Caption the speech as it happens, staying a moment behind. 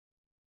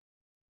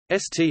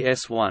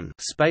STS-1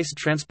 Space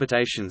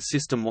Transportation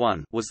System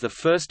 1 was the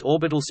first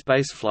orbital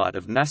spaceflight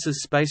of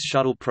NASA's Space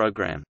Shuttle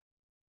program.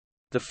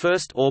 The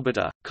first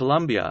orbiter,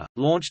 Columbia,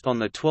 launched on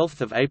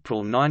 12 April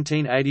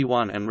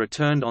 1981 and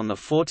returned on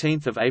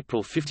 14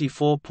 April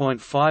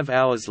 54.5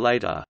 hours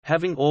later,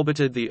 having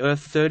orbited the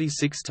Earth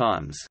 36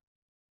 times.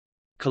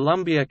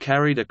 Columbia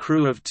carried a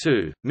crew of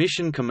 2,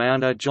 mission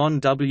commander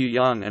John W.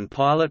 Young and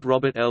pilot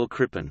Robert L.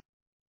 Crippen.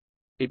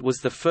 It was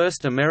the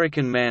first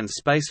American manned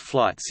space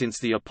flight since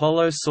the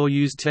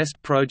Apollo-Soyuz test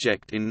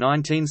project in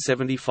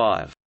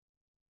 1975.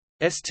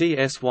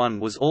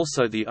 STS-1 was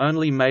also the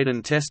only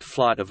maiden test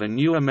flight of a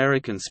new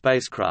American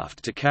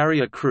spacecraft to carry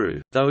a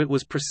crew, though it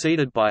was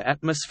preceded by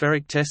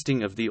atmospheric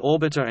testing of the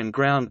orbiter and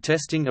ground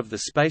testing of the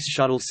Space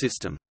Shuttle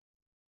system.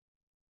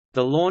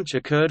 The launch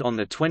occurred on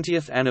the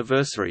 20th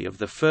anniversary of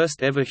the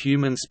first ever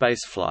human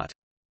spaceflight.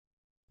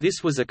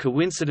 This was a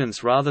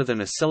coincidence rather than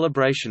a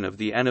celebration of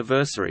the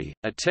anniversary.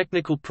 A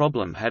technical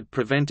problem had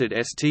prevented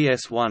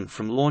STS-1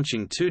 from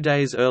launching 2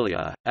 days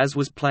earlier, as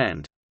was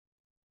planned.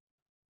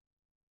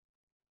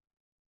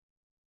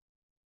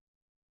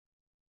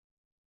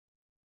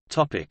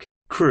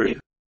 Crew.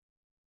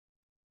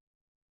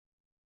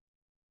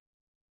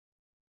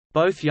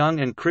 Both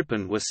Young and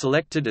Crippen were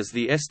selected as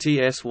the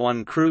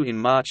STS-1 crew in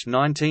March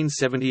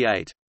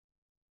 1978.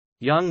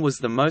 Young was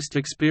the most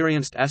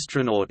experienced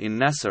astronaut in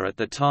NASA at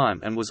the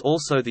time and was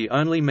also the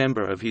only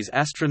member of his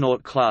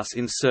astronaut class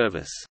in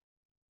service.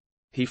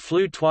 He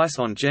flew twice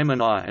on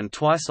Gemini and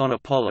twice on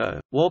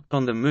Apollo, walked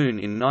on the Moon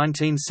in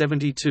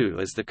 1972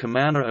 as the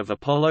commander of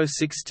Apollo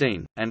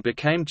 16, and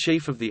became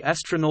chief of the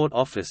astronaut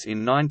office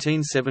in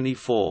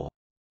 1974.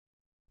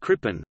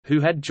 Crippen, who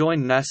had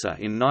joined NASA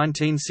in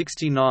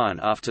 1969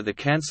 after the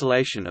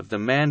cancellation of the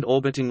Manned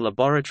Orbiting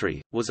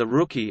Laboratory, was a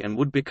rookie and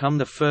would become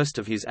the first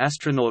of his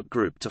astronaut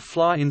group to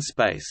fly in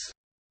space.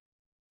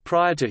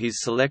 Prior to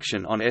his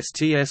selection on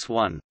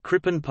STS-1,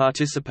 Crippen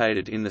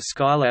participated in the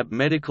Skylab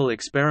Medical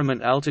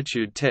Experiment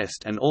Altitude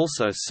Test and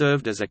also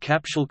served as a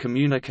capsule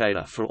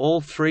communicator for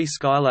all 3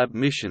 Skylab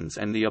missions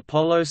and the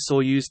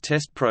Apollo-Soyuz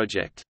test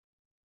project.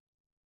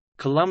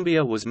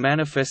 Columbia was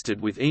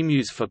manifested with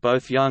EMUs for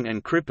both Young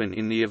and Crippen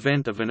in the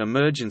event of an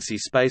emergency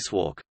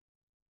spacewalk.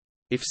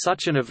 If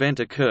such an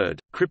event occurred,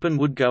 Crippen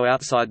would go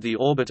outside the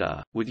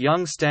orbiter, with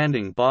Young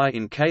standing by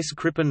in case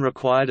Crippen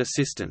required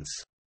assistance.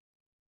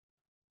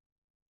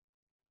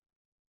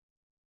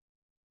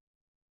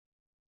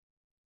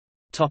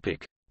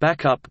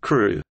 Backup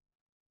crew.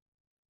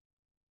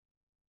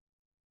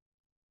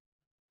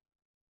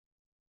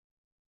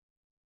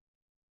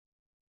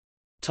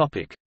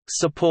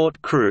 Support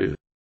crew.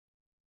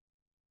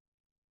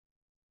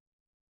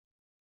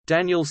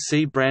 Daniel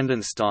C.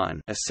 Brandenstein,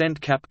 Ascent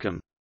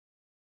Capcom.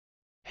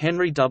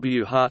 Henry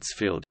W.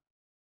 Hartsfield.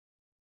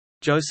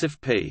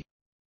 Joseph P.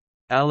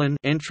 Allen,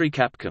 Entry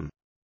Capcom.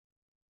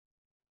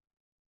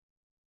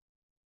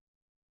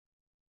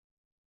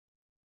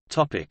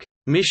 Topic: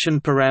 Mission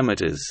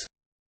parameters.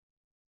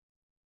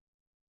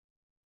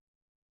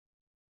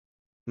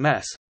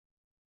 Mass.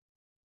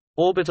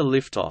 Orbiter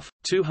liftoff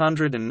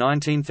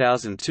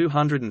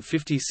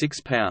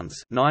 219,256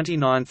 pounds,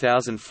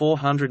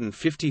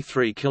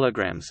 99,453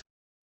 kilograms.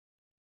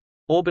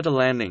 Orbiter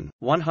landing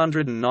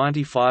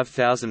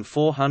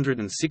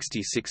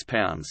 195,466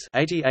 pounds,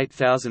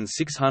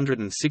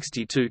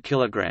 88,662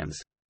 kilograms.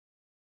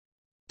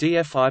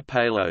 DFI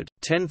payload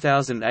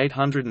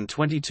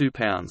 10,822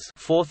 pounds,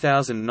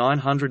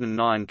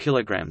 4,909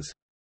 kilograms.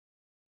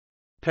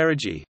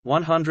 Perigee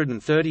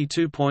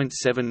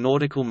 132.7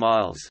 nautical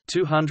miles,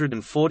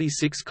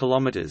 246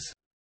 kilometers.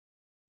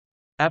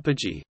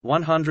 Apogee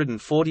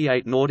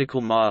 148 nautical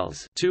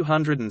miles,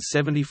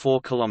 274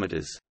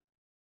 kilometers.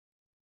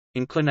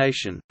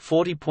 Inclination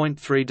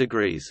 40.3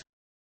 degrees.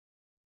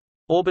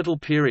 Orbital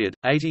period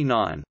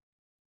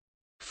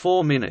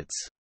 89.4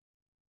 minutes.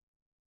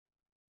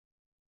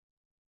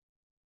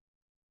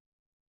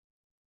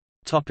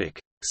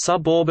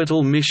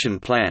 Suborbital mission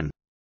plan.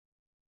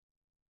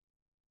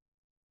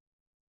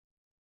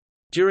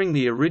 During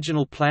the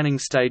original planning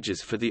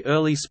stages for the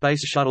early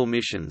Space Shuttle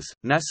missions,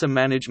 NASA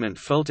management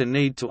felt a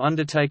need to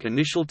undertake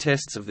initial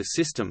tests of the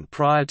system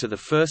prior to the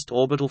first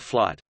orbital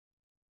flight.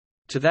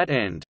 To that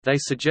end, they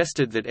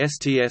suggested that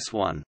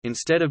STS-1,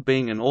 instead of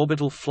being an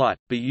orbital flight,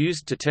 be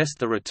used to test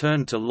the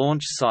return to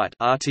launch site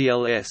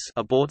 (RTLS)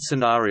 abort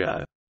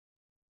scenario.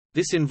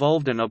 This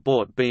involved an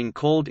abort being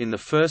called in the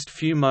first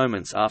few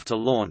moments after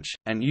launch,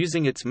 and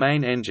using its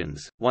main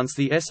engines, once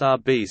the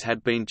SRBs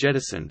had been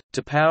jettisoned,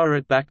 to power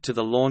it back to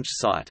the launch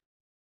site.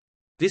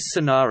 This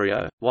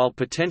scenario, while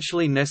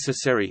potentially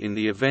necessary in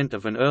the event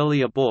of an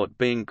early abort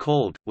being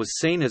called, was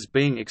seen as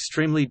being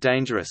extremely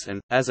dangerous and,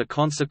 as a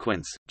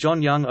consequence,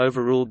 John Young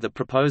overruled the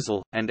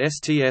proposal, and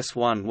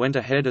STS-1 went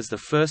ahead as the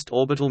first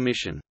orbital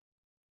mission.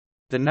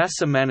 The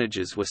NASA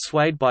managers were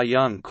swayed by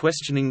Young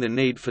questioning the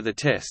need for the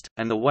test,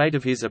 and the weight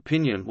of his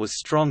opinion was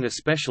strong,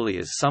 especially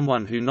as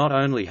someone who not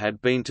only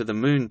had been to the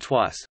Moon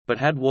twice, but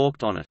had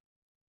walked on it.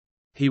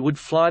 He would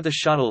fly the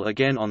shuttle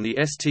again on the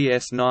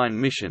STS-9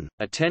 mission,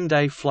 a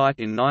 10-day flight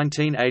in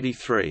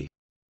 1983.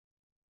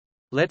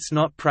 Let's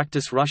not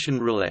practice Russian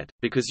roulette,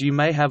 because you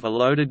may have a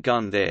loaded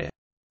gun there.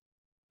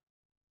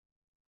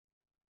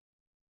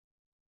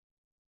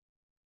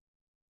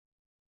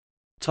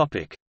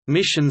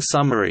 Mission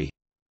summary.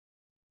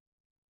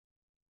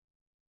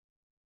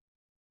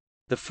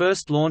 The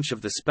first launch of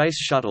the Space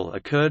Shuttle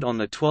occurred on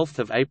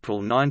 12 April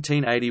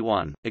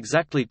 1981,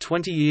 exactly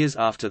 20 years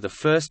after the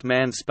first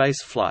manned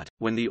space flight,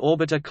 when the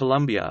orbiter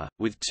Columbia,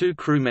 with 2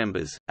 crew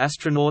members,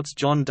 astronauts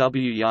John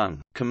W.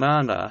 Young,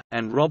 commander,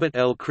 and Robert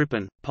L.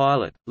 Crippen,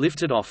 pilot,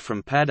 lifted off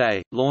from Pad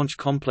A, Launch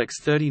Complex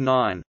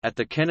 39, at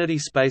the Kennedy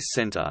Space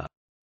Center.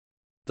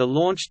 The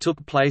launch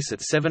took place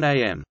at 7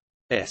 a.m.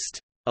 Est.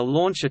 A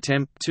launch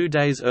attempt 2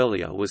 days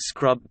earlier was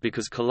scrubbed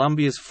because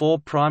Columbia's 4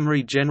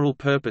 primary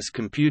general-purpose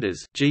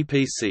computers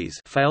 (GPCs)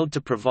 failed to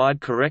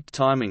provide correct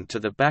timing to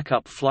the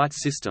Backup Flight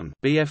System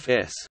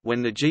 (BFS)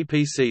 when the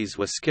GPCs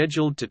were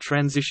scheduled to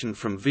transition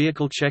from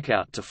vehicle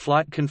checkout to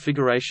flight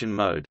configuration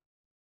mode.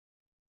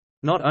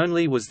 Not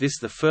only was this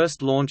the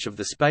first launch of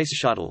the Space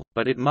Shuttle,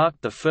 but it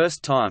marked the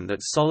first time that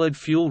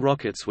solid-fuel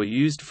rockets were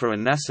used for a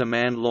NASA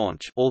manned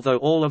launch, although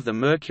all of the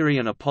Mercury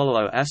and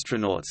Apollo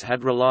astronauts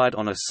had relied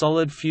on a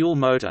solid-fuel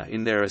motor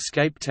in their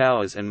escape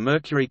towers and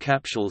Mercury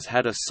capsules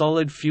had a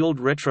solid-fueled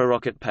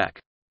retrorocket pack.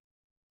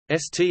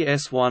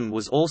 STS-1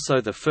 was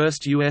also the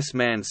first U.S.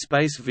 manned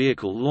space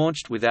vehicle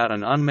launched without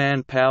an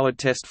unmanned powered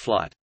test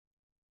flight.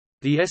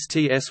 The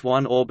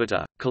STS-1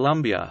 orbiter,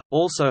 Columbia,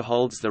 also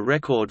holds the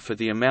record for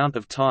the amount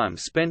of time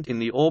spent in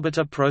the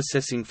Orbiter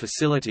Processing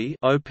Facility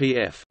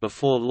 (OPF)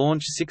 before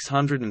launch,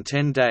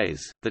 610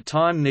 days, the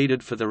time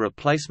needed for the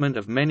replacement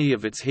of many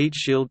of its heat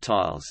shield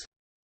tiles.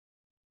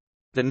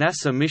 The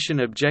NASA mission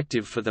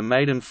objective for the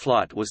maiden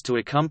flight was to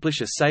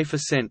accomplish a safe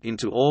ascent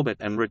into orbit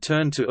and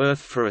return to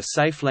Earth for a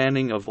safe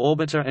landing of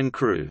orbiter and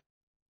crew.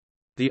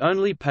 The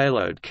only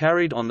payload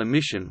carried on the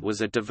mission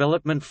was a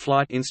Development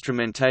Flight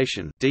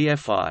Instrumentation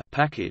 (DFI)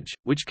 package,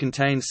 which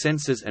contained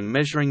sensors and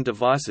measuring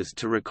devices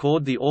to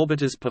record the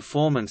orbiter's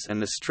performance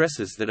and the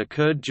stresses that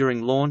occurred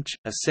during launch,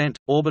 ascent,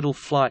 orbital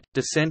flight,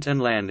 descent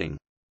and landing.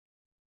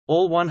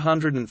 All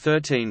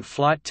 113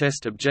 flight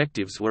test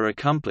objectives were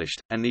accomplished,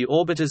 and the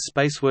orbiter's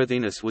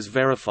spaceworthiness was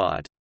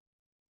verified.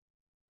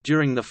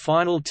 During the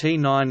final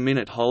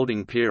T9-minute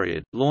holding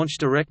period, launch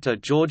director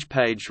George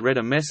Page read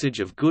a message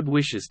of good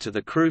wishes to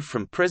the crew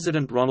from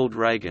President Ronald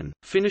Reagan,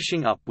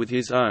 finishing up with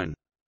his own.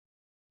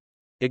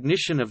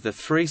 Ignition of the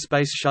 3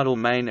 Space Shuttle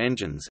main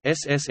engines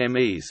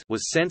 (SSMEs)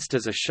 was sensed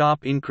as a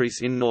sharp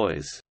increase in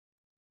noise.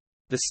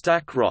 The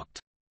stack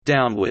rocked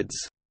downwards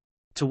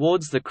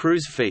towards the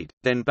crew's feet,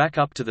 then back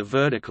up to the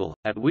vertical,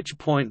 at which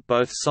point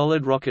both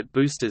solid rocket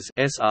boosters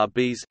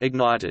 (SRBs)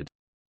 ignited.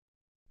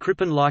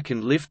 Crippen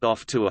likened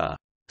liftoff to a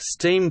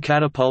steam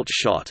catapult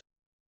shot,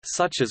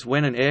 such as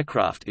when an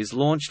aircraft is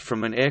launched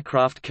from an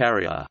aircraft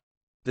carrier.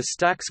 The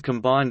stack's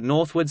combined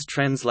northwards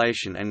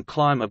translation and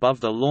climb above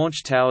the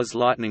launch tower's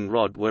lightning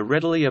rod were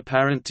readily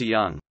apparent to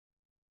Young.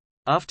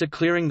 After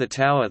clearing the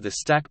tower, the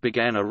stack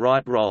began a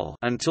right roll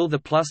until the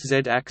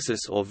 +Z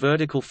axis or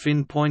vertical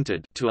fin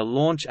pointed to a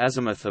launch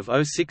azimuth of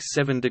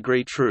 067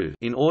 degree true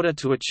in order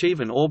to achieve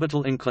an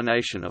orbital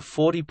inclination of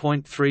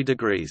 40.3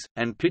 degrees,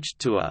 and pitched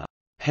to a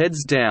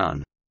heads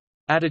down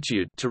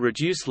attitude to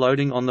reduce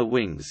loading on the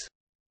wings.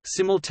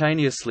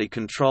 Simultaneously,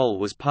 control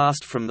was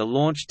passed from the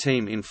launch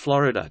team in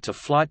Florida to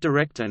Flight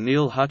Director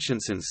Neil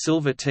Hutchinson's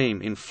Silver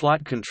Team in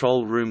Flight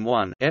Control Room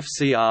 1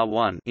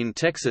 (FCR-1) in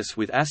Texas,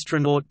 with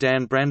astronaut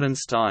Dan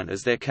Brandenstein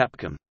as their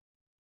capcom.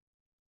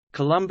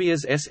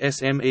 Columbia's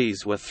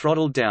SSMEs were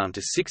throttled down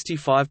to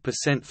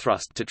 65%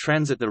 thrust to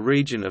transit the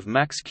region of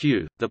max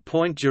Q, the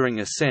point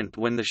during ascent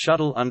when the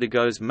shuttle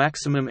undergoes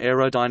maximum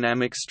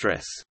aerodynamic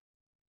stress.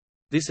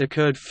 This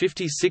occurred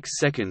 56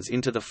 seconds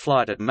into the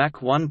flight at Mach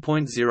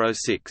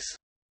 1.06.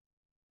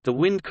 The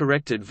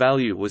wind-corrected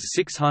value was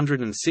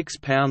 606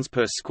 pounds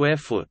per square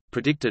foot,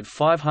 predicted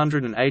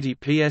 580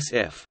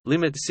 psf,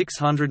 limit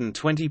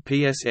 620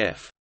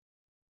 psf.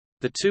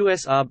 The 2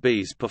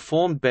 SRBs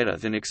performed better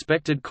than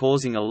expected,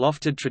 causing a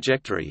lofted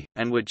trajectory,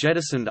 and were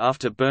jettisoned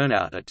after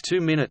burnout at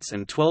 2 minutes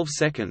and 12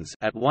 seconds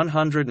at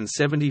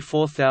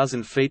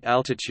 174,000 feet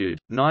altitude,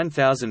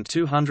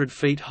 9,200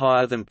 feet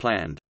higher than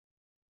planned.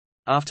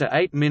 After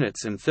 8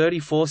 minutes and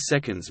 34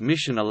 seconds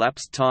mission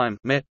elapsed time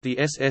 (MET), the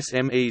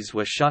SSMEs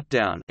were shut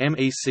down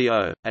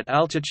 (MECO) at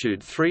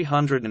altitude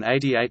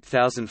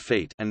 388,000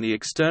 feet, and the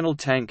external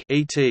tank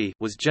 (ET)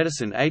 was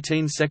jettisoned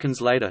 18 seconds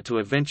later to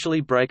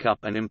eventually break up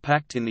and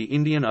impact in the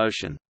Indian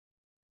Ocean.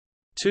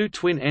 2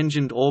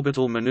 twin-engined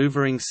orbital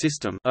maneuvering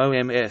system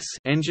 (OMS)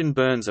 engine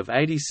burns of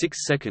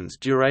 86 seconds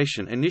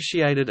duration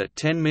initiated at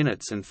 10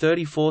 minutes and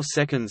 34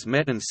 seconds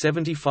MET and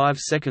 75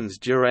 seconds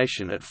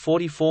duration at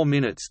 44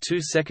 minutes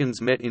 2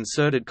 seconds MET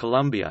inserted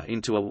Columbia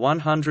into a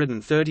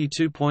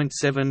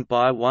 132.7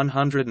 by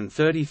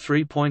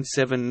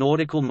 133.7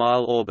 nautical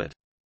mile orbit.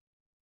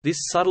 This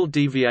subtle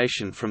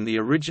deviation from the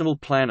original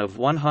plan of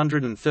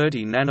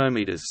 130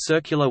 nanometers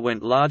circular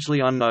went largely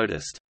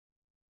unnoticed.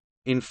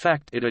 In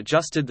fact, it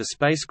adjusted the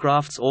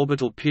spacecraft's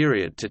orbital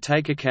period to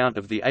take account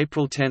of the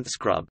April 10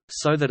 scrub,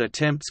 so that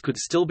attempts could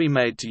still be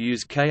made to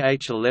use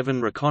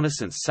KH-11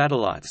 reconnaissance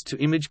satellites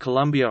to image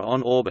Columbia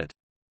on orbit.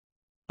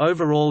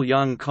 Overall,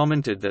 Young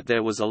commented that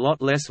there was a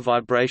lot less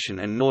vibration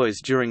and noise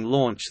during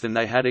launch than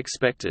they had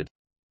expected.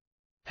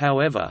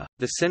 However,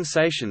 the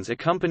sensations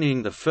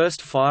accompanying the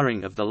first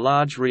firing of the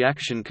Large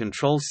Reaction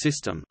Control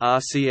System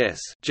 (RCS)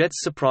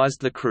 jets surprised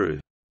the crew.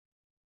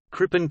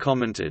 Crippen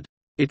commented,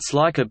 "It's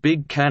like a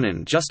big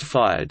cannon just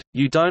fired,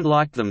 you don't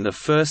like them the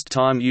first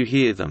time you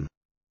hear them."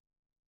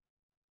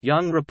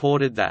 Young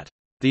reported that,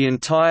 "The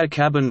entire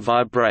cabin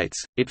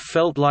vibrates, it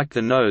felt like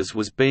the nose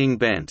was being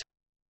bent."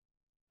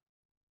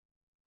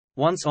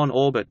 Once on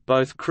orbit,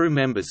 both crew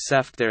members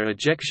SAFed their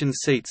ejection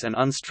seats and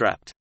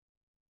unstrapped.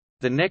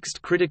 The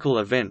next critical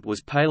event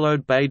was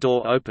payload bay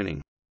door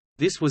opening.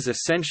 This was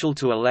essential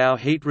to allow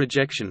heat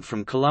rejection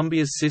from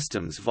Columbia's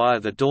systems via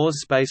the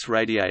door's space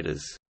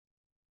radiators.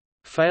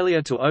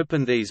 Failure to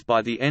open these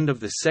by the end of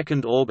the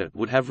second orbit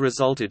would have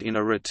resulted in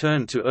a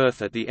return to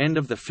Earth at the end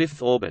of the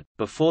fifth orbit,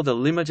 before the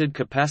limited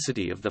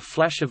capacity of the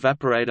flash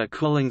evaporator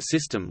cooling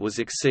system was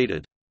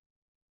exceeded.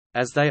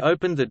 As they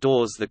opened the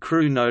doors, the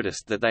crew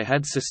noticed that they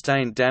had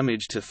sustained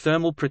damage to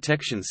Thermal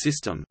Protection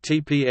System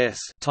 (TPS)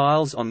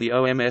 tiles on the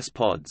OMS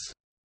pods.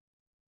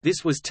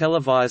 This was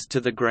televised to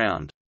the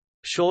ground.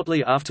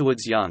 Shortly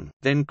afterwards, Young,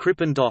 then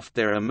Crippen doffed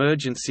their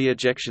emergency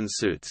ejection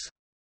suits.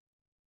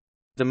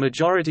 The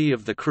majority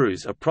of the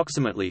crew's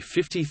approximately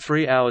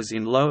 53 hours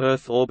in low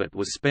Earth orbit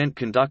was spent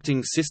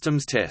conducting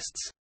systems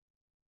tests.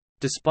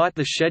 Despite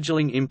the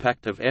scheduling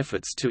impact of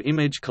efforts to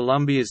image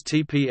Columbia's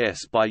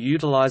TPS by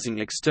utilizing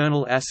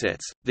external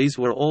assets, these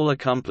were all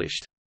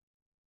accomplished.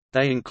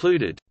 They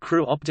included,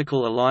 crew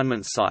optical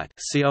alignment sight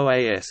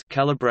 (COAS)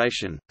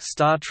 calibration,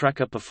 star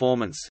tracker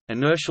performance,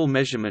 inertial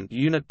measurement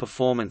unit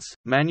performance,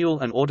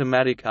 manual and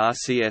automatic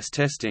RCS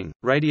testing,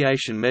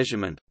 radiation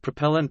measurement,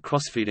 propellant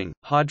crossfeeding,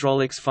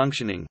 hydraulics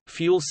functioning,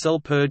 fuel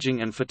cell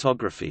purging and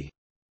photography.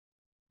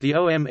 The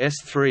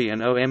OMS-3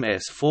 and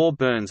OMS-4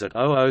 burns at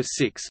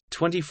 006,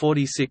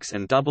 2046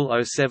 and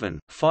 007,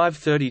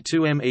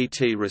 532 MET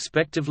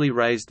respectively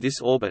raised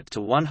this orbit to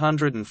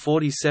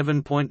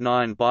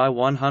 147.9 by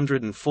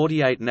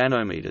 148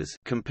 nanometers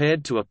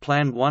compared to a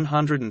planned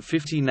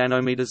 150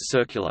 nanometers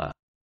circular.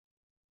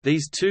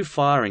 These two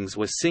firings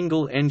were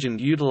single-engined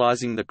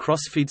utilizing the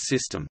crossfeed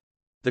system.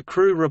 The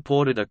crew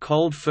reported a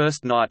cold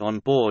first night on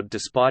board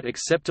despite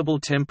acceptable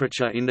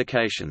temperature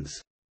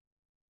indications.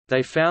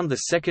 They found the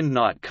second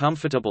night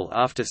comfortable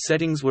after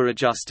settings were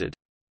adjusted.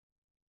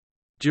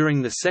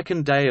 During the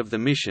second day of the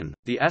mission,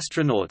 the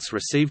astronauts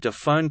received a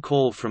phone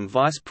call from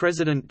Vice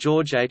President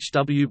George H.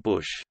 W.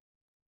 Bush.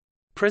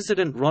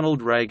 President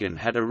Ronald Reagan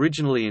had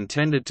originally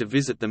intended to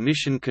visit the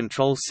Mission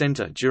Control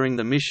Center during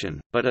the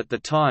mission, but at the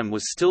time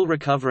was still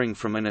recovering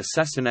from an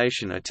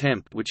assassination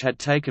attempt which had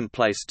taken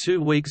place 2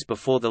 weeks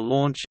before the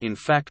launch. In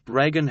fact,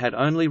 Reagan had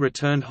only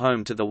returned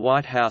home to the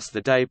White House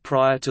the day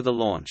prior to the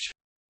launch.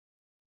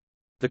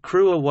 The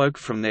crew awoke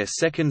from their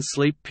second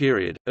sleep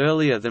period,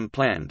 earlier than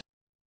planned.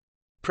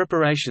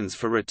 Preparations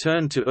for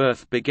return to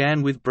Earth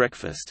began with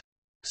breakfast.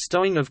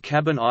 Stowing of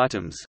cabin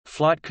items,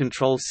 flight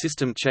control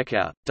system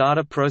checkout,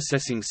 data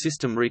processing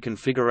system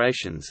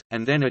reconfigurations,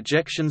 and then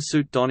ejection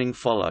suit donning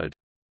followed.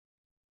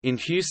 In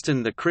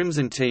Houston, the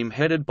Crimson team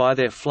headed by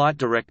their flight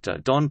director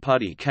Don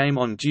Puddy came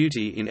on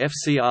duty in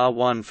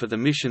FCR-1 for the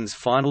mission's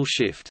final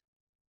shift.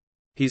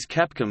 His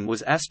capcom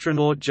was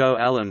astronaut Joe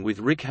Allen with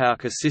Rick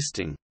Houck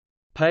assisting.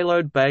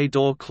 Payload bay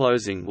door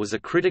closing was a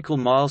critical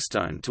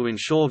milestone to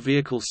ensure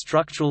vehicle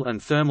structural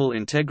and thermal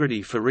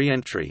integrity for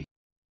re-entry.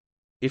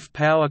 If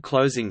power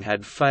closing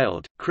had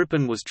failed,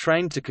 Crippen was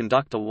trained to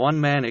conduct a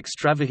one-man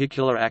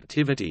extravehicular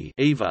activity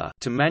 (EVA)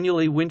 to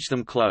manually winch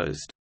them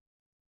closed.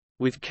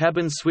 With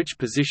cabin switch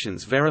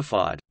positions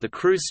verified, the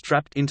crew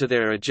strapped into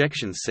their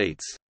ejection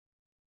seats.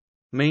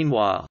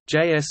 Meanwhile,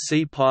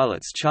 JSC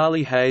pilots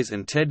Charlie Hayes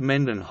and Ted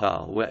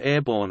Mendenhall were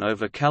airborne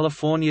over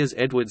California's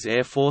Edwards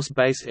Air Force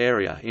Base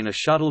area in a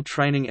shuttle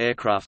training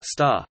aircraft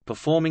STAR,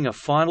 performing a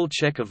final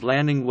check of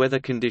landing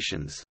weather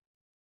conditions.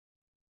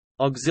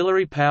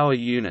 Auxiliary power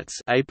units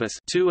APUS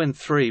 2 and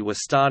 3 were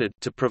started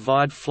to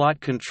provide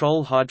flight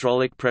control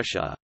hydraulic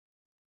pressure.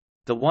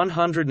 The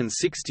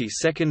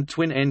 162nd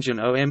twin-engine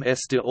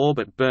OMS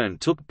de-orbit burn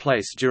took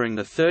place during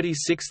the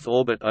 36th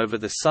orbit over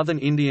the southern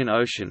Indian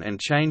Ocean and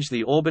changed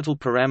the orbital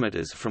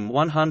parameters from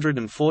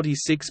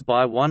 146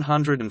 by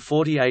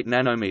 148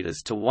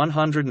 nanometers to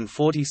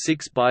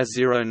 146 by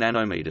 0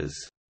 nanometers.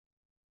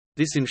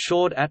 This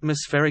ensured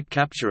atmospheric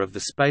capture of the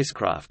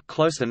spacecraft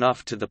close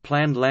enough to the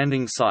planned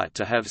landing site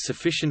to have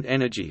sufficient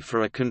energy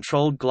for a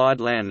controlled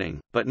glide landing,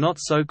 but not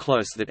so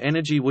close that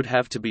energy would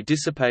have to be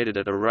dissipated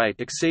at a rate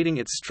exceeding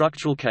its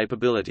structural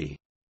capability.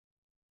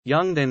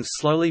 Young then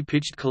slowly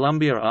pitched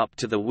Columbia up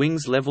to the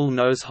wing's level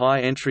nose-high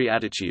entry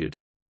attitude.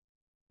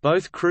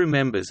 Both crew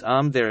members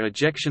armed their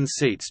ejection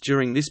seats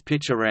during this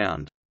pitch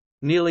around.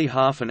 Nearly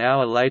half an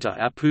hour later,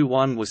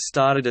 APU-1 was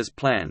started as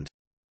planned.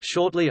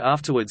 Shortly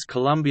afterwards,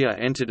 Columbia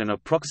entered an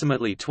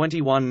approximately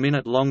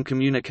 21-minute-long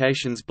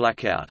communications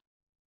blackout.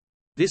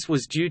 This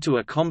was due to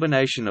a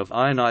combination of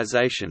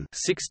ionization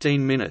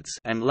 16 minutes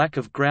and lack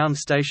of ground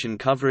station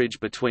coverage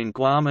between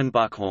Guam and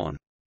Buckhorn.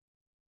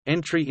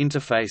 Entry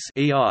interface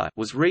 (EI)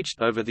 was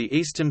reached over the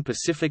eastern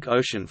Pacific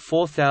Ocean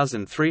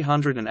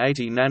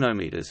 4,380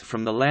 nanometers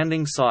from the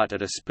landing site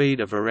at a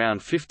speed of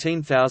around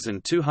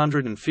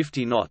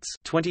 15,250 knots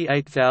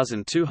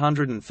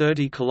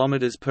 (28,230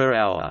 km per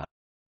hour).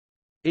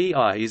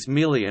 EI is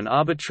merely an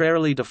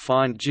arbitrarily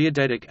defined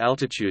geodetic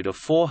altitude of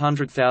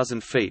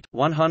 400,000 feet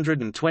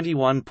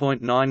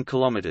 (121.9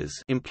 km)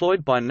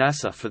 employed by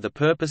NASA for the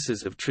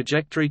purposes of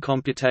trajectory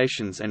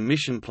computations and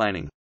mission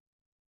planning.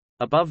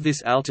 Above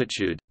this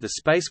altitude, the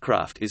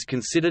spacecraft is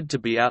considered to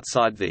be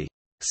outside the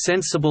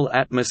sensible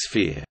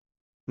atmosphere.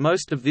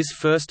 Most of this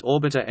first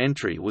orbiter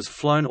entry was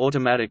flown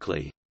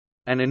automatically.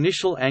 An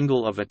initial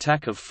angle of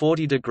attack of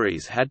 40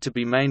 degrees had to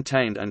be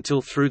maintained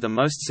until through the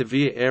most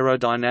severe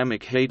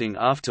aerodynamic heating,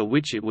 after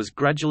which it was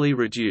gradually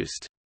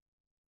reduced.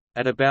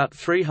 At about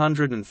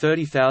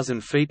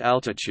 330,000 feet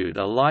altitude,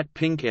 a light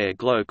pink air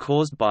glow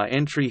caused by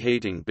entry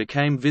heating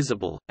became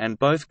visible, and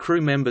both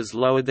crew members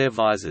lowered their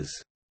visors.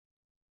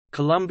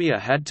 Columbia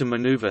had to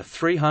maneuver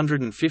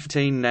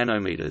 315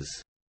 nanometers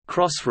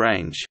cross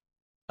range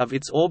of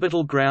its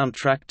orbital ground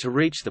track to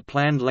reach the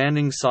planned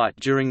landing site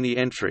during the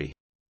entry.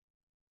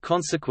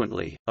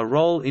 Consequently, a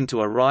roll into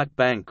a right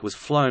bank was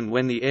flown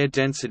when the air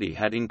density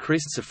had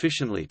increased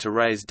sufficiently to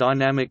raise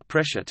dynamic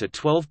pressure to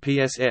 12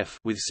 psf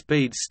with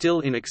speeds still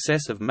in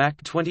excess of Mach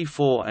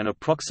 24 and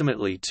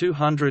approximately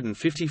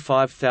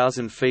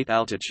 255,000 feet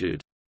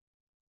altitude.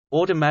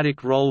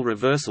 Automatic roll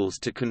reversals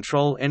to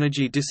control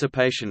energy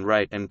dissipation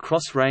rate and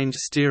cross-range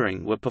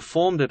steering were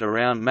performed at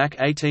around Mach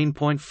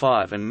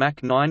 18.5 and Mach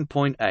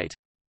 9.8.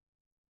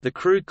 The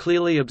crew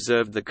clearly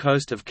observed the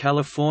coast of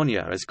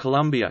California as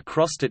Columbia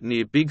crossed it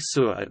near Big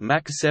Sur at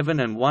Mach 7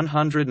 and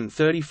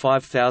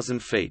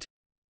 135,000 feet.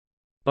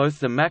 Both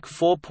the Mach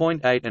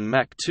 4.8 and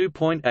Mach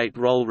 2.8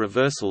 roll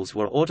reversals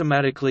were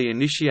automatically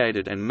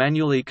initiated and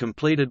manually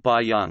completed by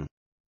Young.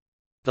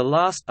 The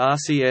last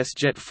RCS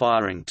jet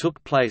firing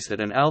took place at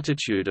an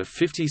altitude of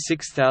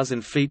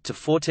 56,000 feet to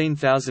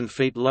 14,000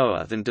 feet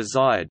lower than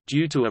desired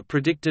due to a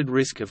predicted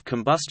risk of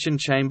combustion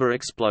chamber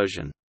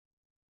explosion.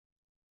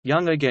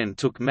 Young again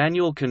took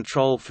manual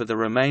control for the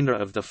remainder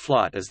of the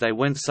flight as they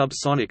went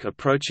subsonic,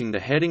 approaching the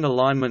heading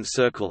alignment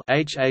circle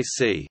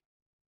 (HAC).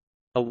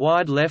 A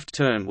wide left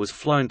turn was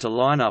flown to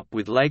line up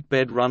with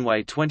Lakebed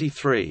Runway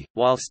 23,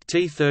 whilst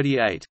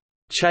T-38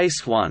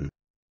 Chase 1,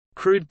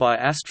 crewed by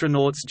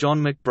astronauts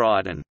John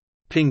McBride and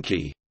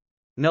Pinky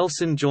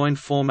Nelson, joined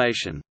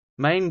formation.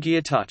 Main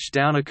gear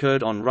touchdown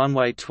occurred on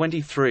runway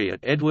 23 at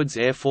Edwards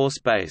Air Force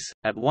Base,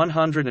 at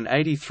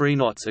 183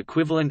 knots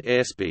equivalent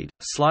airspeed,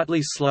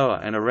 slightly slower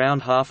and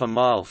around half a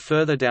mile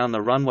further down the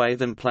runway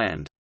than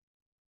planned.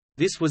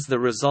 This was the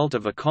result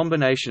of a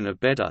combination of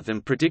better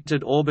than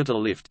predicted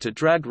orbital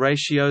lift-to-drag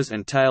ratios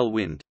and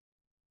tailwind.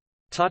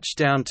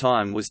 Touchdown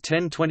time was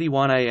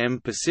 10:21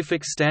 a.m.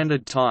 Pacific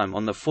Standard Time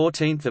on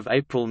 14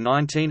 April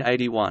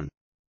 1981.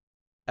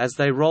 As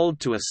they rolled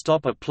to a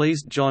stop, a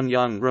pleased John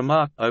Young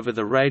remarked over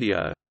the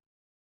radio,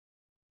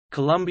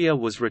 "Columbia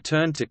was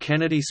returned to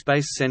Kennedy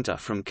Space Center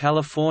from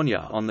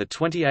California on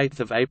 28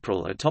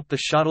 April atop the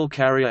shuttle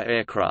carrier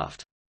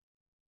aircraft.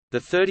 The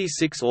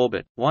 36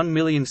 orbit,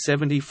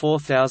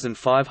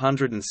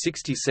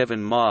 1,074,567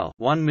 mile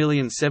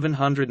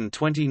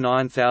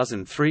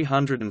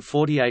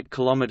 (1,729,348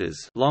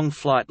 kilometers) long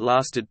flight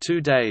lasted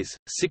 2 days,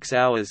 6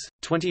 hours,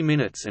 20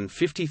 minutes and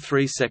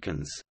 53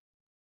 seconds.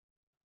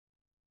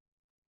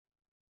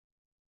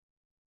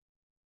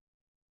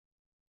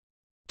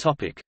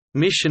 Topic: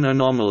 Mission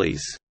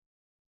anomalies.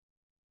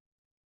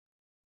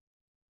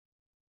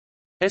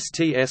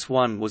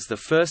 STS-1 was the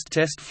first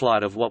test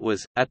flight of what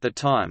was, at the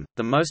time,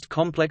 the most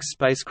complex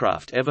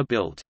spacecraft ever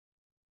built.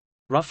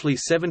 Roughly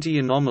 70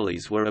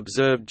 anomalies were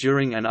observed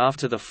during and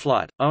after the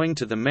flight, owing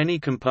to the many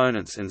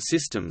components and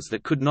systems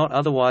that could not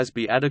otherwise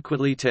be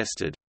adequately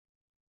tested.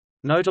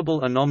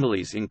 Notable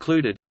anomalies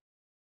included: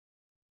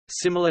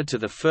 similar to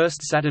the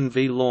first Saturn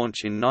V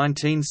launch in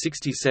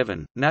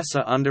 1967,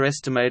 NASA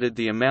underestimated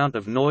the amount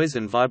of noise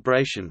and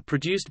vibration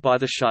produced by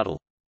the shuttle.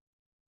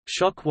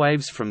 Shock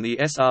waves from the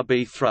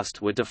SRB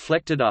thrust were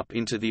deflected up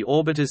into the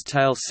orbiter's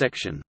tail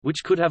section,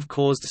 which could have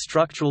caused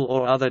structural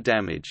or other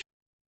damage.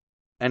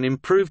 An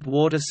improved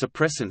water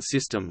suppressant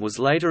system was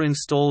later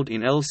installed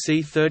in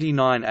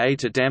LC-39A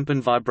to dampen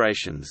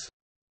vibrations.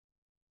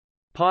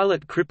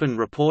 Pilot Crippen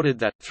reported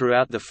that,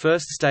 throughout the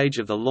first stage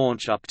of the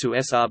launch up to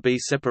SRB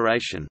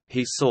separation,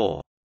 he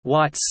saw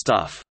white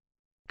stuff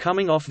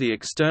coming off the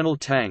external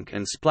tank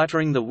and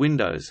splattering the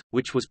windows,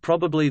 which was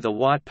probably the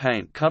white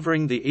paint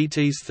covering the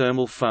ET's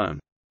thermal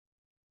foam.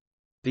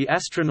 The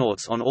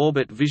astronauts on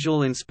orbit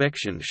visual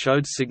inspection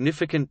showed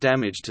significant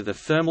damage to the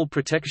thermal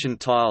protection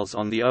tiles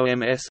on the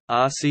OMS,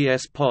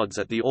 RCS pods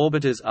at the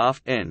orbiter's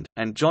aft end,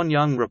 and John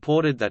Young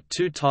reported that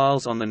 2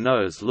 tiles on the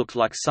nose looked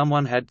like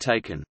someone had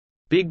taken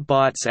big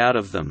bites out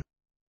of them.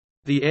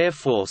 The Air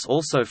Force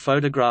also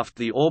photographed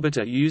the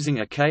orbiter using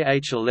a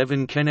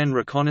KH-11 Kennen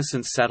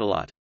reconnaissance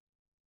satellite.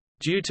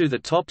 Due to the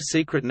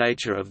top-secret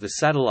nature of the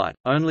satellite,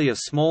 only a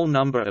small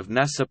number of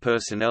NASA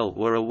personnel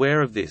were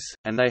aware of this,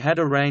 and they had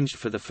arranged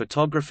for the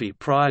photography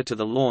prior to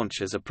the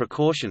launch as a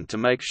precaution to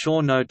make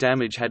sure no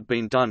damage had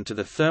been done to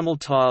the thermal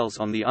tiles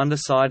on the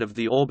underside of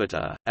the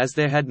orbiter, as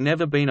there had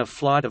never been a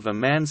flight of a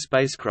manned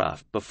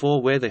spacecraft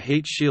before where the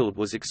heat shield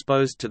was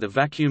exposed to the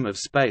vacuum of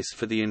space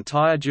for the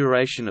entire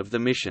duration of the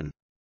mission.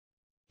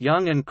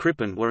 Young and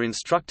Crippen were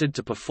instructed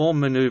to perform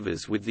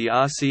maneuvers with the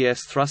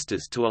RCS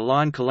thrusters to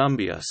align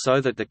Columbia so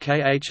that the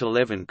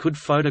KH-11 could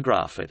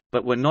photograph it,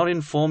 but were not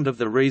informed of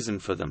the reason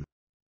for them.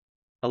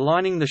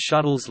 Aligning the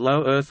shuttle's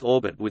low Earth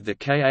orbit with the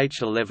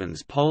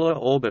KH-11's polar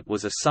orbit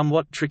was a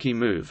somewhat tricky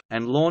move,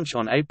 and launch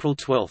on April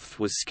 12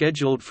 was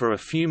scheduled for a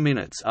few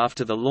minutes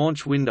after the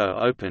launch window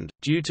opened,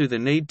 due to the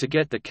need to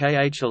get the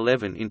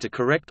KH-11 into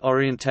correct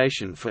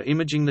orientation for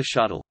imaging the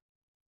shuttle.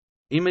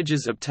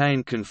 Images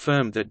obtained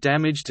confirmed that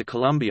damage to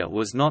Columbia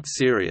was not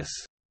serious.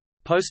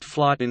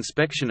 Post-flight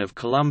inspection of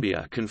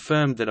Columbia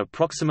confirmed that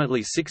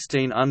approximately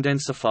 16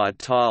 undensified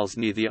tiles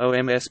near the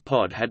OMS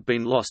pod had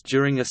been lost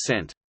during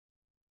ascent.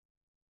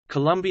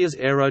 Columbia's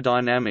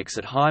aerodynamics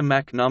at high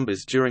Mach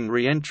numbers during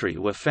re-entry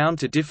were found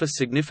to differ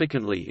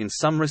significantly in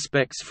some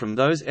respects from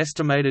those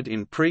estimated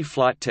in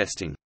pre-flight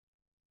testing.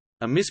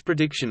 A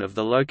misprediction of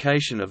the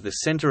location of the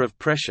center of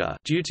pressure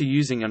due to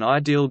using an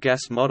ideal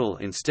gas model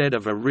instead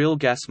of a real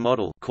gas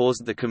model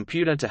caused the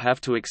computer to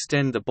have to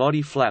extend the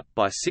body flap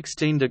by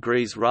 16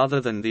 degrees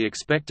rather than the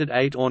expected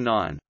 8 or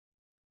 9.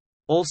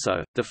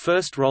 Also, the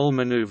first roll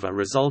maneuver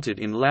resulted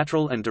in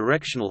lateral and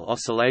directional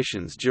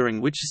oscillations during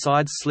which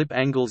side slip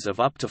angles of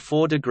up to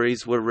 4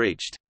 degrees were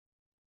reached.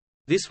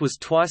 This was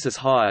twice as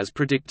high as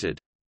predicted.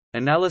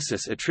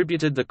 Analysis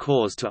attributed the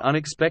cause to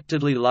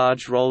unexpectedly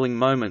large rolling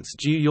moments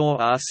due your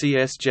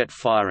RCS jet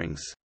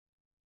firings.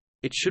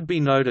 It should be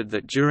noted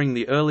that during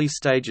the early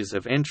stages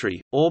of entry,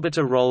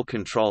 orbiter roll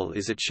control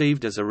is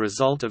achieved as a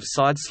result of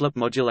sideslip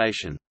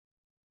modulation.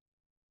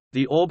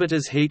 The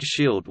orbiter's heat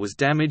shield was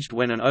damaged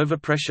when an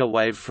overpressure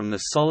wave from the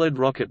solid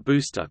rocket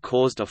booster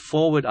caused a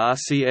forward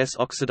RCS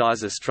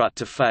oxidizer strut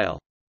to fail.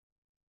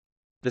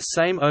 The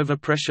same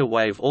overpressure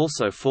wave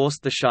also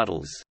forced the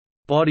shuttle's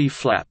body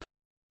flap,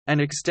 an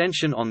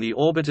extension on the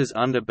orbiter's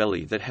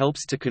underbelly that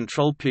helps to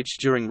control pitch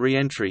during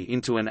re-entry,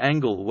 into an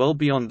angle well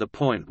beyond the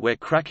point where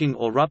cracking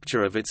or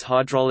rupture of its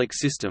hydraulic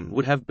system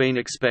would have been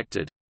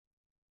expected.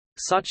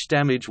 Such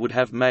damage would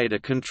have made a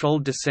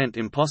controlled descent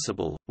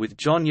impossible, with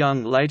John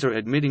Young later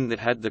admitting that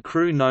had the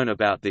crew known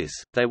about this,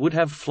 they would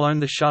have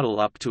flown the shuttle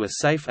up to a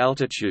safe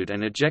altitude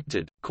and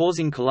ejected,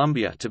 causing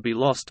Columbia to be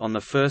lost on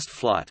the first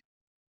flight.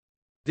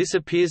 This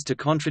appears to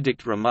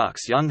contradict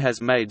remarks Young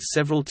has made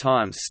several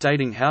times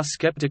stating how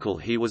skeptical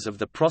he was of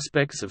the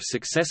prospects of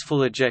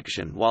successful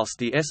ejection whilst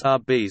the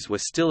SRBs were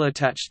still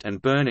attached and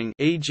burning,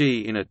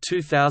 e.g. in a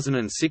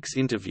 2006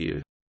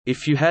 interview,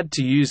 "If you had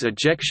to use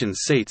ejection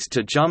seats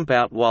to jump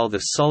out while the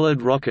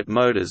solid rocket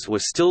motors were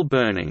still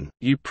burning,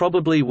 you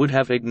probably would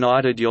have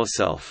ignited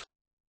yourself."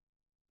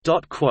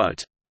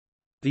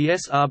 The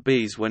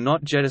SRBs were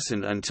not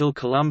jettisoned until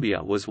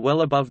Columbia was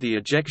well above the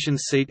ejection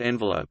seat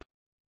envelope.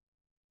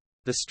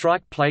 The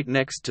strike plate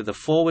next to the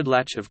forward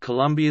latch of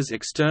Columbia's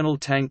external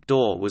tank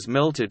door was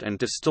melted and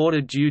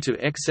distorted due to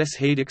excess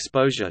heat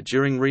exposure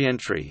during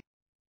re-entry.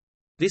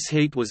 This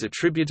heat was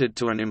attributed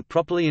to an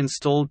improperly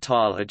installed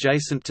tile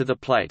adjacent to the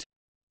plate.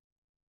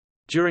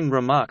 During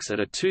remarks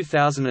at a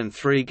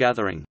 2003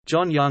 gathering,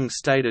 John Young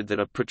stated that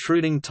a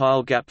protruding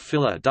tile gap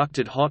filler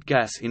ducted hot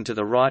gas into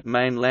the right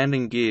main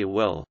landing gear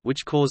well,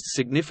 which caused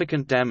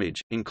significant damage,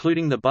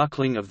 including the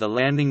buckling of the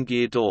landing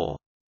gear door.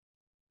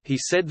 He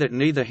said that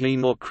neither he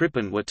nor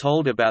Crippen were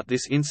told about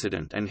this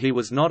incident and he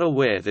was not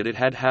aware that it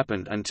had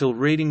happened until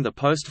reading the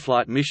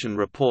post-flight mission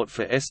report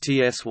for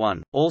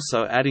STS-1,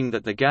 also adding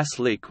that the gas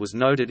leak was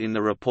noted in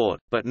the report,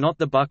 but not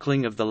the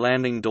buckling of the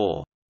landing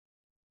door.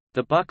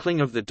 The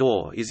buckling of the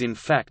door is in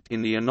fact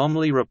in the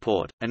anomaly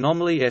report,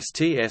 anomaly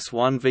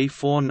STS-1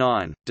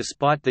 V49.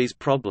 Despite these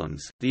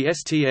problems, the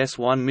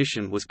STS-1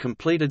 mission was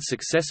completed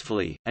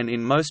successfully, and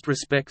in most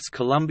respects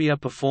Columbia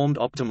performed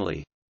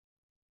optimally.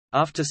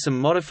 After some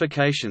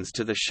modifications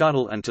to the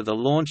shuttle and to the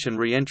launch and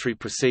re-entry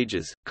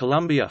procedures,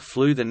 Columbia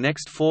flew the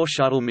next 4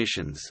 shuttle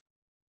missions.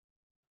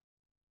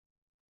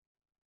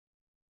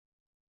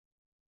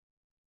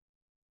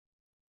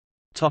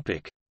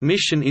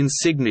 Mission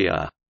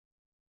insignia.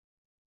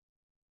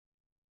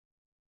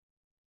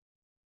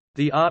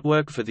 The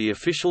artwork for the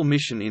official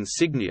mission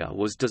insignia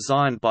was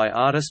designed by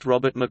artist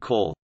Robert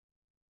McCall.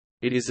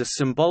 It is a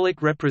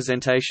symbolic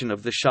representation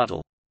of the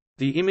shuttle.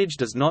 The image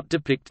does not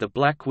depict the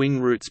black wing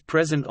roots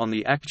present on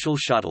the actual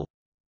shuttle.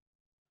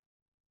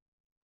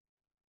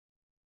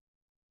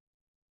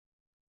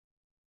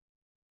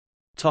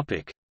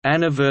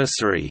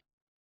 Anniversary.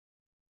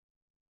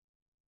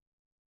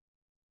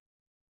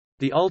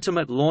 The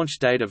ultimate launch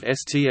date of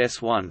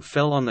STS-1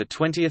 fell on the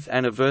 20th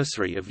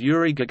anniversary of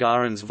Yuri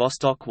Gagarin's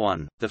Vostok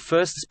 1, the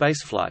first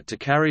spaceflight to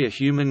carry a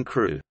human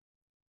crew.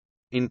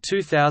 In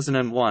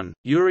 2001,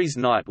 Yuri's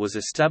Night was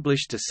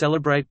established to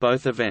celebrate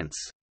both events.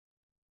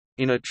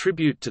 In a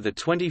tribute to the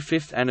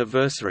 25th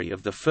anniversary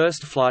of the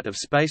first flight of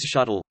Space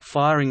Shuttle,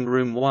 Firing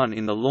Room 1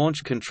 in the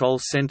Launch Control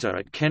Center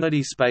at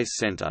Kennedy Space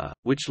Center,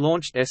 which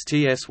launched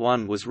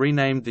STS-1, was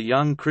renamed the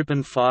Young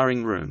Crippen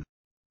Firing Room.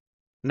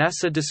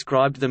 NASA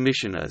described the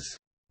mission as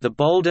the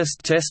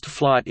boldest test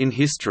flight in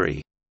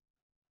history.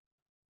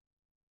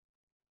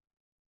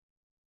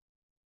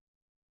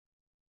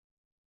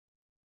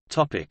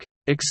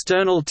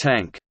 External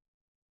tank.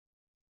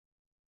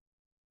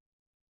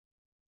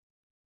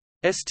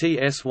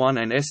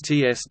 STS-1 and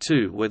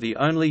STS-2 were the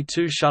only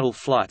two shuttle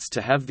flights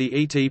to have the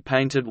ET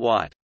painted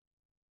white.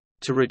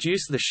 To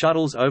reduce the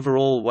shuttle's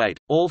overall weight,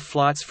 all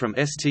flights from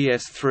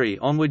STS-3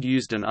 onward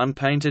used an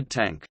unpainted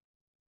tank.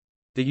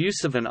 The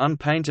use of an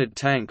unpainted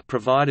tank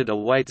provided a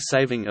weight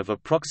saving of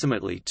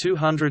approximately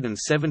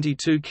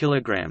 272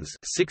 kilograms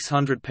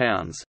 (600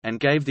 pounds), and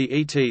gave the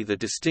ET the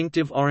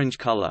distinctive orange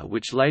color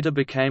which later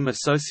became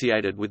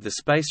associated with the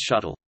Space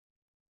Shuttle.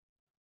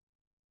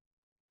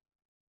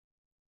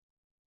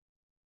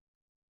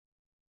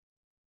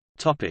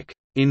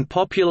 In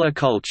popular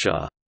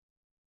culture,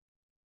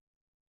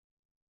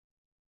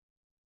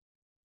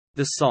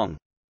 the song,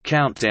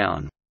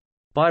 "Countdown",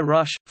 by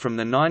Rush, from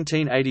the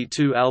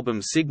 1982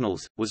 album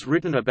Signals, was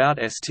written about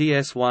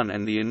STS-1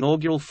 and the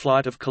inaugural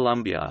flight of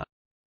Columbia.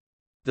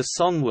 The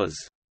song was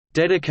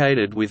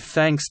dedicated with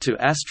thanks to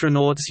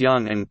astronauts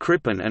Young and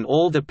Crippen and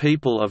all the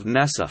people of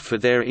NASA for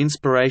their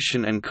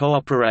inspiration and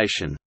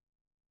cooperation.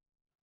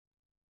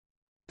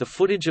 The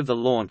footage of the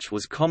launch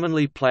was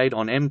commonly played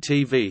on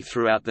MTV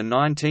throughout the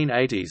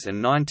 1980s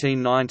and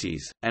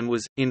 1990s, and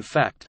was, in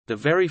fact, the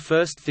very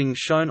first thing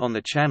shown on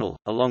the channel,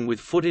 along with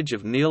footage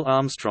of Neil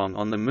Armstrong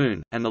on the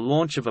Moon, and the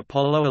launch of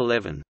Apollo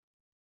 11.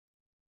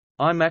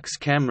 IMAX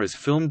cameras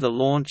filmed the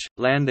launch,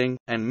 landing,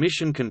 and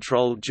mission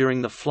control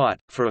during the flight,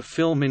 for a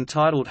film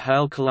entitled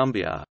Hail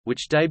Columbia,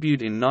 which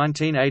debuted in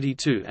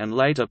 1982 and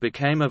later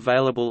became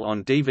available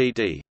on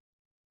DVD.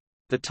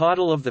 The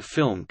title of the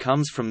film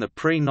comes from the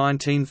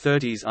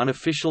pre-1930s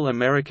unofficial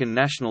American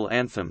national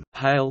anthem,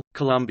 Hail,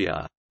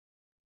 Columbia.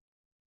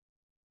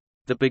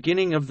 The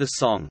beginning of the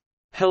song,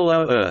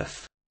 "Hello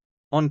Earth",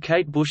 on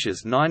Kate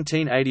Bush's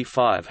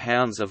 1985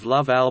 Hounds of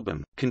Love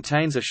album,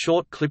 contains a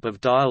short clip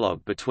of dialogue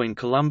between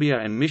Columbia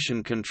and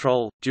Mission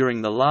Control,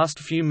 during the last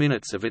few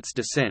minutes of its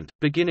descent,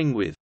 beginning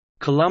with,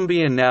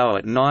 "Columbia now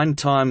at 9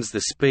 times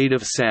the speed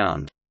of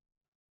sound."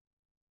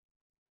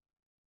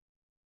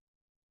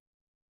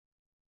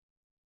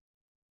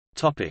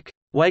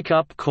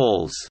 Wake-up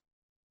calls.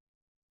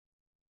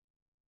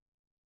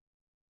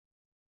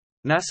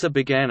 NASA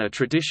began a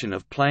tradition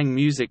of playing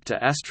music to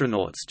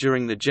astronauts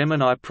during the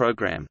Gemini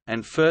program,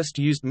 and first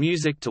used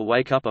music to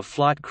wake up a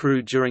flight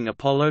crew during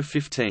Apollo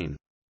 15.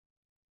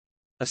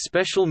 A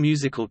special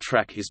musical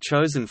track is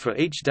chosen for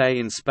each day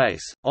in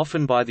space,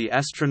 often by the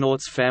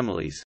astronauts'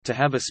 families, to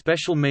have a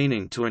special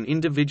meaning to an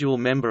individual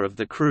member of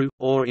the crew,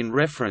 or in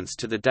reference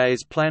to the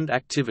day's planned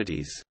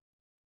activities.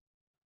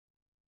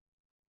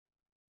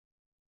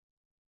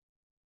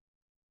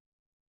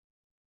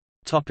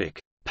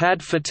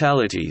 Pad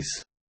fatalities.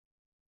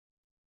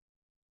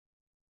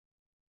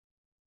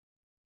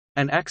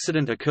 An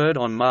accident occurred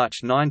on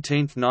March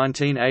 19,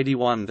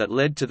 1981 that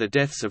led to the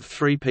deaths of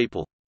 3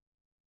 people.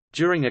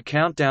 During a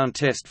countdown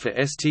test for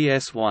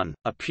STS-1,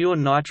 a pure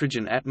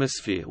nitrogen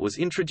atmosphere was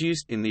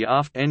introduced in the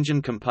aft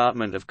engine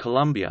compartment of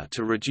Columbia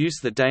to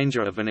reduce the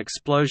danger of an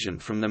explosion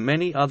from the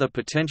many other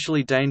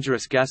potentially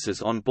dangerous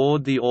gases on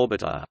board the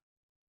orbiter.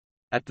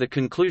 At the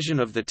conclusion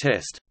of the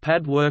test,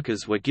 pad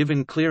workers were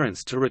given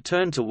clearance to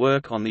return to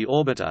work on the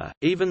orbiter,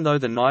 even though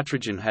the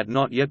nitrogen had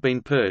not yet been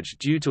purged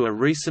due to a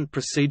recent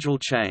procedural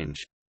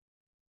change.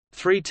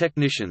 3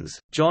 technicians,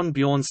 John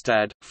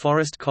Bjornstad,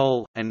 Forrest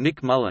Cole, and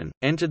Nick Mullen,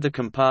 entered the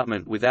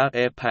compartment without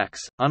air packs,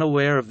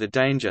 unaware of the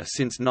danger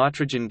since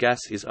nitrogen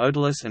gas is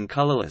odorless and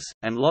colorless,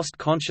 and lost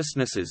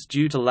consciousnesses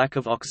due to lack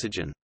of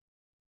oxygen.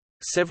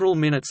 Several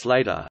minutes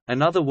later,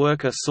 another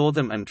worker saw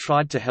them and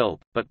tried to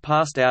help, but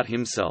passed out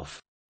himself.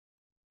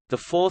 The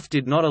 4th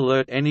did not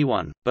alert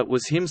anyone, but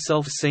was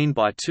himself seen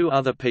by 2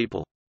 other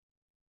people.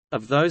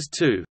 Of those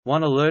 2,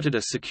 one alerted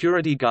a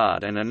security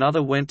guard and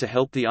another went to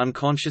help the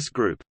unconscious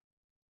group.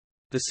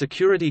 The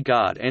security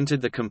guard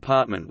entered the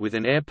compartment with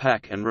an air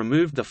pack and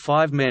removed the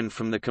 5 men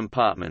from the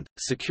compartment.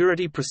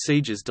 Security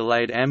procedures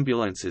delayed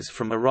ambulances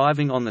from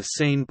arriving on the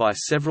scene by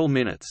several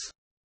minutes.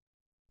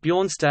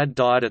 Bjornstad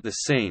died at the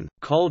scene,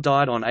 Cole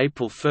died on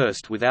April 1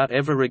 without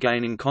ever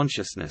regaining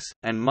consciousness,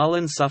 and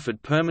Mullen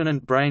suffered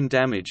permanent brain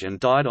damage and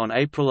died on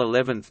April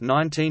 11,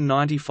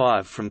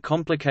 1995 from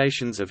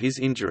complications of his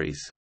injuries.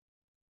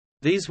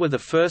 These were the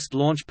first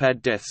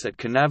launchpad deaths at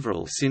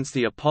Canaveral since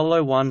the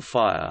Apollo 1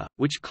 fire,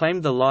 which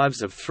claimed the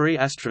lives of 3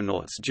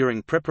 astronauts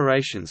during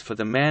preparations for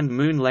the manned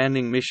moon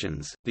landing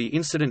missions. The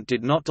incident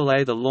did not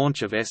delay the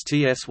launch of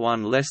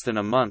STS-1 less than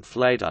a month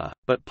later,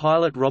 but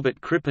pilot Robert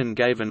Crippen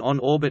gave an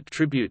on-orbit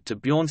tribute to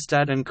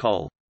Bjornstad and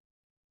Cole.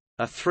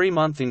 A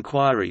 3-month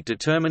inquiry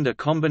determined a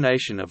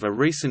combination of a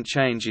recent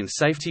change in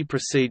safety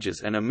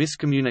procedures and a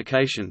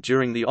miscommunication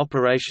during the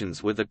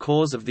operations were the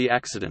cause of the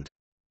accident.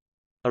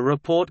 A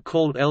report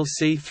called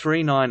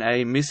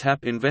LC-39A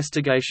Mishap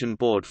Investigation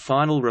Board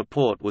final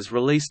report was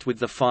released with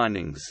the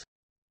findings.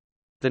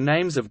 The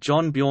names of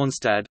John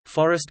Bjornstad,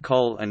 Forrest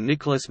Cole and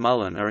Nicholas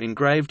Mullen are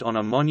engraved on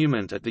a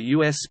monument at the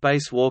U.S.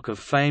 Space Walk of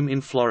Fame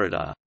in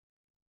Florida.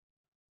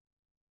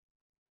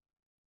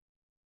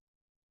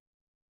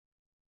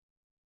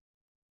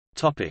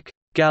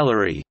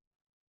 Gallery.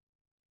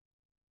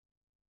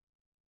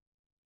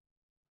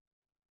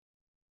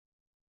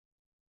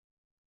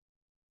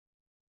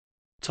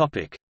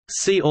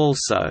 See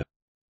also: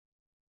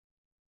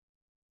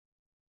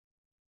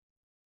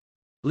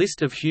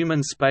 List of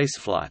human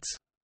spaceflights,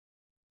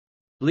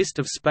 List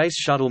of Space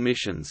Shuttle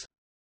missions,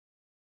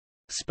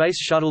 Space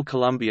Shuttle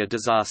Columbia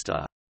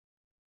disaster.